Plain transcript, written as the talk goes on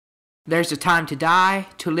There's a time to die,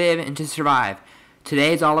 to live, and to survive.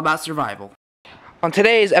 Today is all about survival. On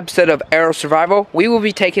today's episode of Arrow Survival, we will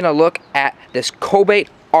be taking a look at this Kosibate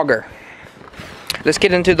Auger. Let's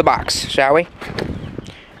get into the box, shall we?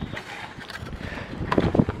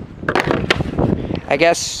 I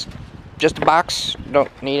guess just a box.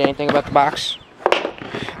 Don't need anything about the box.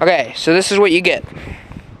 Okay, so this is what you get.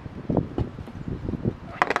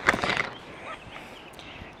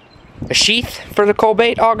 A sheath for the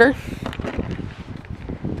Kosibate auger,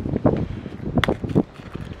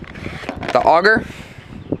 the auger,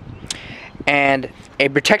 and a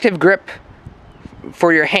protective grip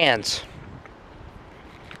for your hands.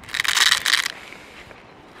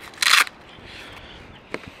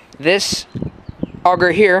 This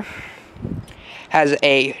auger here has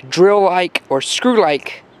a drill-like or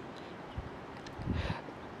screw-like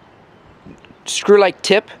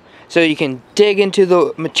tip, so you can dig into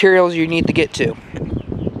the materials you need to get to.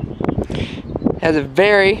 It has a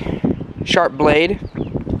very sharp blade.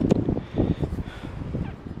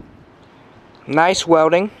 Nice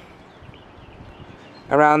welding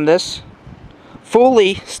around this.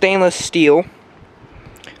 Fully stainless steel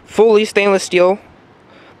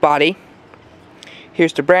body.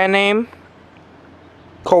 Here's the brand name,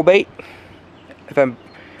 Kosibate.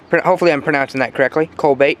 Hopefully I'm pronouncing that correctly,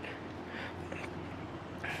 Kosibate.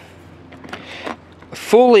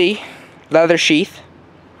 Fully leather sheath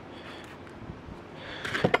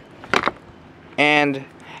and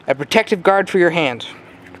a protective guard for your hand.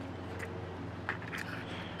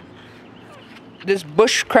 This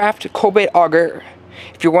bushcraft Kosibate auger,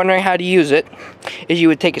 if you're wondering how to use it, is you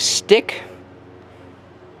would take a stick,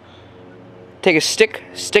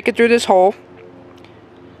 stick it through this hole,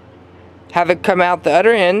 have it come out the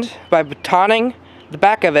other end by batoning the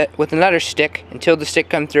back of it with another stick until the stick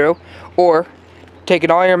comes through, or taking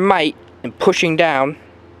all your might and pushing down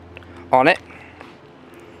on it.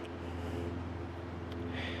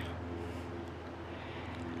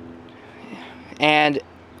 And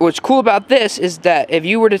what's cool about this is that if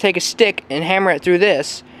you were to take a stick and hammer it through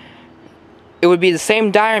this, it would be the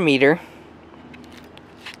same diameter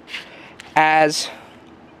as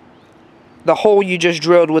the hole you just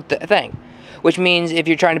drilled with the thing. Which means if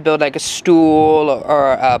you're trying to build like a stool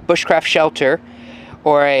or a bushcraft shelter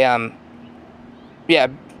or a yeah,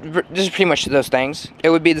 this is pretty much those things.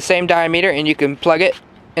 It would be the same diameter, and you can plug it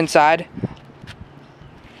inside.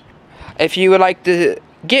 If you would like to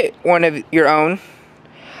get one of your own,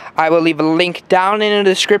 I will leave a link down in the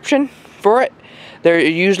description for it. They're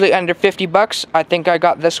usually under 50 bucks. I think I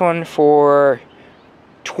got this one for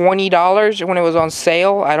 $20 when it was on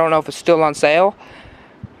sale. I don't know if it's still on sale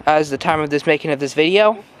as the time of this making of this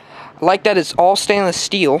video. I like that it's all stainless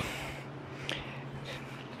steel.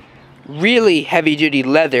 Really heavy duty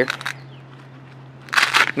leather.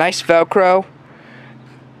 Nice Velcro.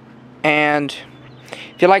 And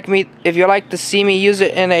if you'd like to see me use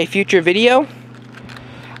it in a future video,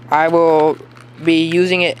 I will be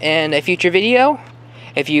using it in a future video.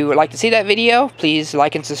 If you would like to see that video, please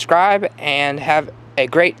like and subscribe, and have a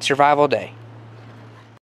great survival day.